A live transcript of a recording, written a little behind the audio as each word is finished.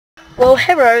Well,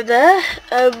 hello there,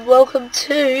 welcome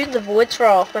to The Void's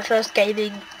Wrath, my first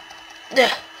gaming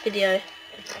video.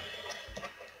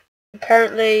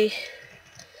 Apparently,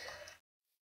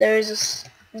 there is a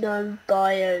snow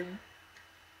biome.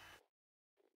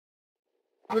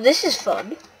 Well, this is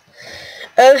fun.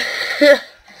 This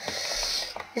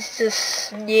is a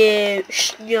snow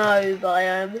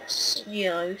biome.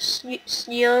 Snow.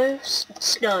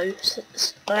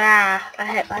 I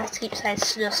have to keep saying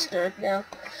snow now.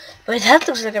 But that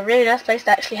looks like a really nice place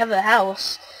to actually have a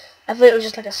house. I thought it was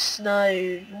just like a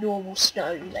normal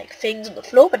snow, like things on the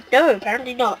floor, but no,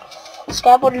 apparently not.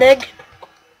 Scab on leg.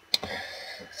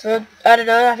 So, I don't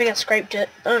know, I think I scraped it.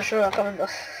 I'm not sure, I can't remember.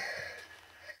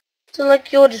 So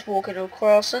like, you're just walking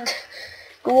across, and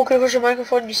you're walking across your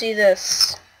microphone, you see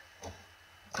this.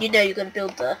 You know you're gonna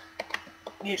build there.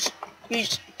 You just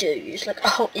like,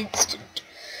 oh, instant.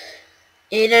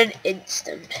 In an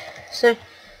instant. So,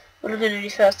 what I'm going to do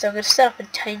first, I'm going to set up a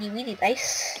tiny weeny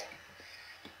base.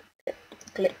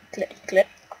 Click, click, click,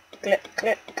 click,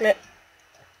 click, click.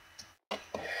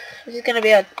 This is going to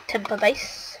be a temper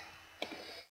base.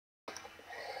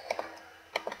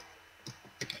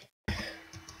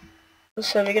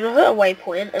 So we're going to hit a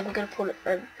waypoint, and we're going to call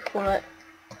it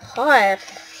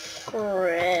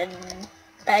hyphen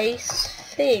base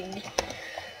thing.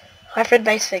 Hyphen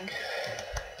base thing.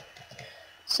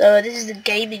 So this is the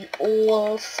gaming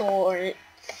authority.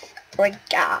 Oh my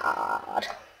god.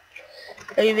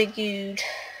 Oh my god.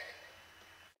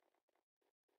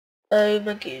 Oh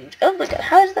my god. Oh my god,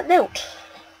 how does that melt?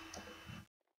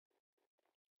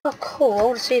 Oh cool, I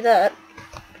want to see that.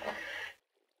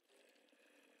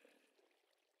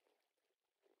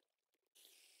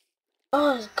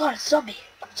 Oh god, it's zombie.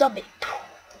 Zombie.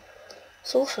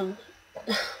 It's awesome.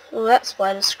 Oh, that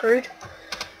spider's screwed.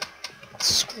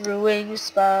 Screwing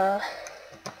spar.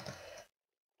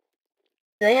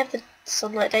 They have the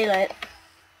sunlight daylight.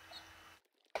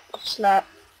 Slap.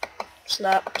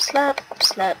 Slap. Slap.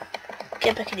 Slap.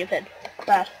 Get back in your pen.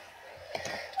 Bad.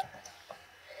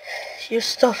 You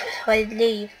stop if I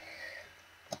leave.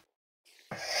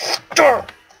 Oh,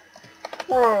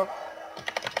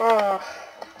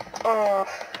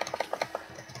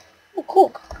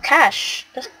 cool. Cash.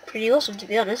 That's pretty awesome, to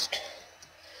be honest.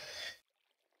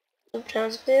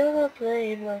 Sometimes I feel like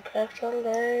playing Minecraft all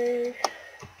day.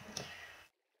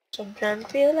 Sometimes I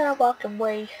feel like walking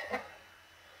away.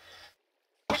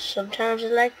 Sometimes I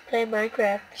like to play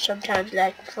Minecraft. Sometimes I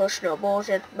like to throw snowballs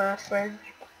at my friends.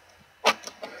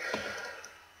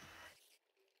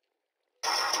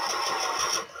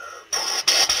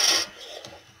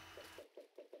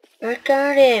 I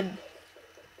got him.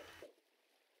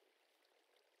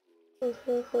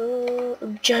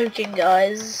 I'm joking,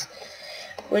 guys.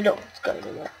 We're not going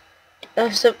to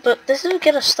that. But this is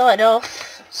gonna start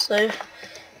off. So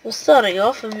we're starting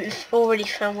off, and we've already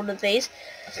found one of these,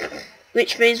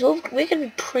 which means we're gonna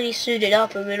be pretty suited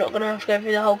up, and we're not gonna have to go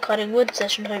through the whole cutting wood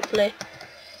session. Hopefully.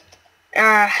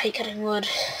 I hate cutting wood.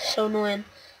 So annoying.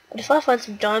 But if I find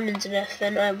some diamonds and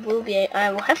everything, I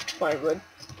will have to find wood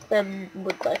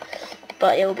though.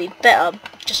 But it will be better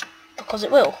just because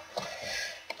it will.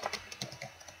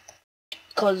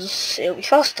 Because it'll be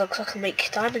faster, because I can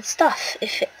make diamond stuff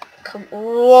if it comes.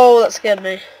 Whoa, that scared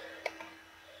me.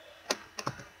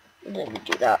 Let me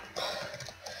do that.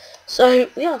 So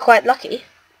we are quite lucky.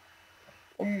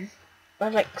 I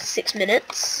have like 6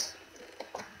 minutes.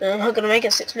 I'm not gonna make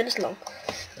it 6 minutes long,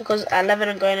 because at 11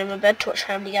 I'm going in my bed to watch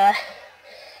Family Guy.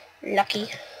 Lucky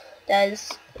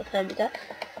there's a Family Guy.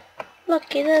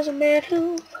 Lucky there's a man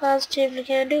who positively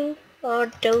can do all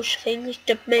those things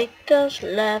to make us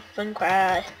laugh and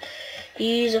cry.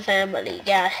 He's a Family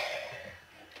Guy.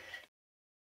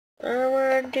 I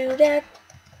wanna do that.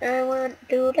 I wanna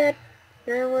do that.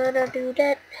 I wanna do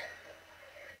that.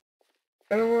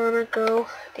 I wanna go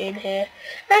in here.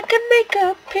 I can make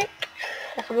a pick.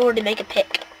 I can already make a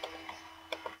pick.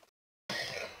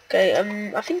 Okay,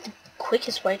 I think the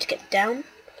quickest way to get down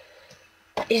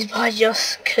is by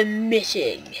just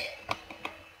committing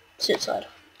suicide.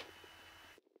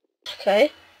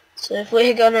 Okay, so if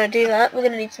we're gonna do that, we're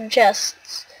gonna need some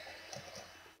chests.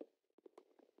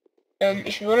 And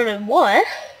if you wanna know why,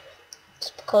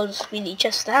 it's because we need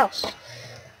chests to the house.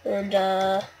 And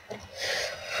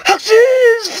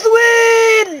Huxes for the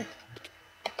win!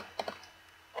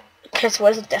 Okay, so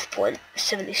where's the death point?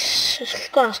 70. It's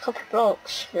got us a couple of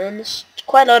blocks, man. It's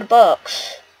quite a lot of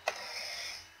blocks.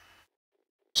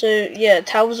 So yeah,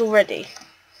 tower's already.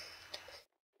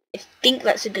 I think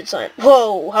that's a good sign.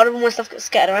 Whoa! How did all my stuff get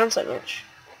scattered around so much?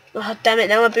 Oh damn it!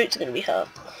 Now my boots are gonna be hurt.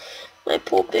 My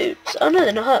poor boots. Oh no,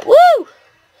 they're not hurt. Woo!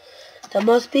 There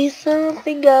must be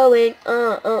something going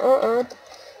on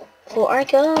before I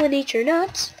go and eat your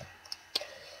nuts.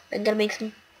 I'm gonna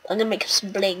make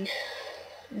some bling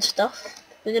and stuff.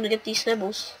 We're gonna get these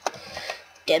snowballs.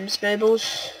 Get them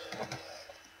snowballs.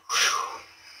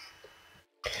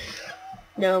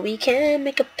 Now we can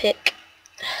make a pick.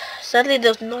 Sadly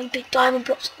there's no big diamond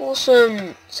blocks.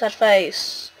 Awesome. Sad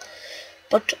face.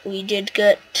 But we did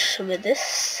get some of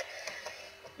this,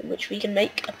 in which we can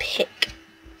make a pick.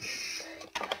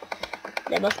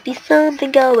 There must be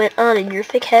something going on in your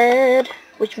thick head,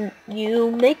 which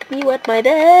you make me wet my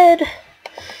bed.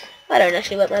 I don't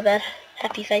actually wet my bed.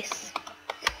 Happy face.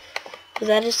 Because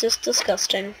that is just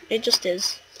disgusting. It just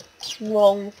is. It's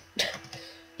wrong.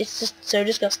 It's just so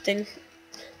disgusting.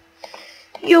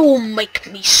 You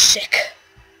make me sick.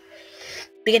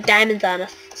 We get diamonds on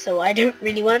us, so I don't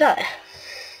really want to die.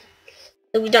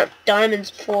 So we got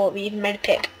diamonds before we even made a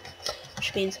pick.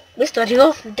 Which means we're starting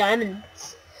off with diamond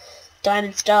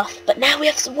stuff, but now we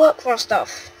have to work for our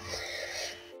stuff.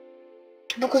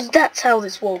 Because that's how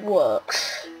this world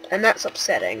works. And that's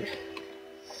upsetting.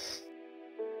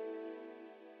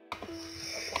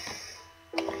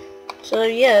 So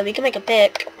yeah, we can make a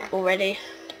pick already.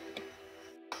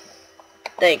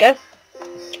 There you go.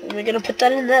 And we're gonna put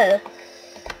that in there.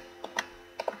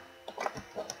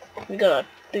 We gotta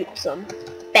boot some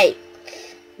bait.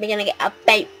 We're gonna get our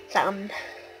bait on.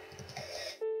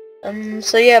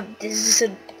 So yeah, this is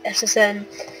an SSN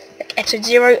like episode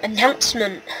 0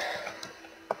 announcement.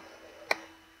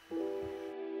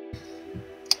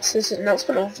 So this is an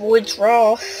announcement of Void's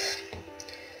Wrath.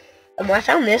 I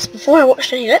found this before I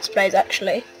watched any Let's Plays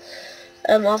actually.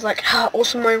 I was like,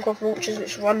 awesome Minecraft launchers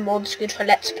which run mods good for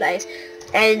Let's Plays,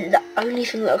 and the only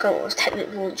thing that I got was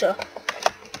Technic Launcher.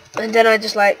 And then I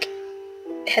just like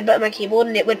headbutted my keyboard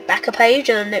and it went back a page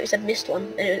and I noticed I'd missed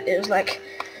one, and it was like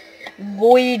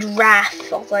Void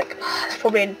Wrath. I was like, it's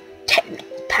probably a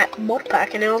Technic pack mod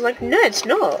pack, and I was like, no, it's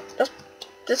not.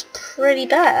 That's pretty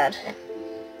bad.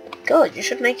 God, you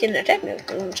should make it in a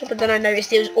Technic Launcher. But then I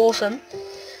noticed it was awesome.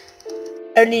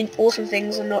 Only awesome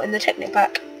things are not in the Technic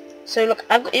pack. So look,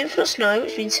 I've got infinite snow,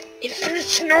 which means infinite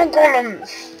snow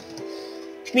golems.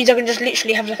 Which means I can just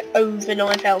literally have like over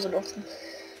 9,000 of them.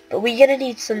 But we're gonna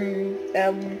need some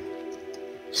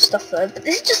stuff though. But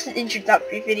this is just an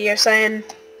introductory video saying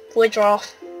Void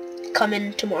Wrath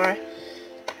coming tomorrow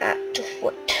at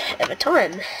whatever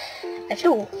time I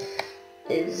feel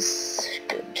is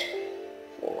good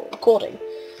for recording.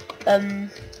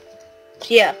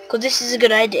 Yeah, because this is a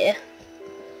good idea.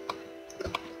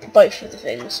 Both of the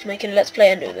things, making a Let's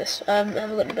Play and doing this. I haven't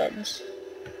got any buttons.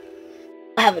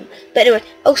 I haven't. But anyway,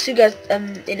 I'll see you guys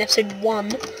in episode 1.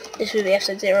 This will be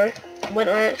episode 0. When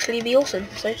I actually be awesome.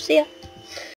 So see ya.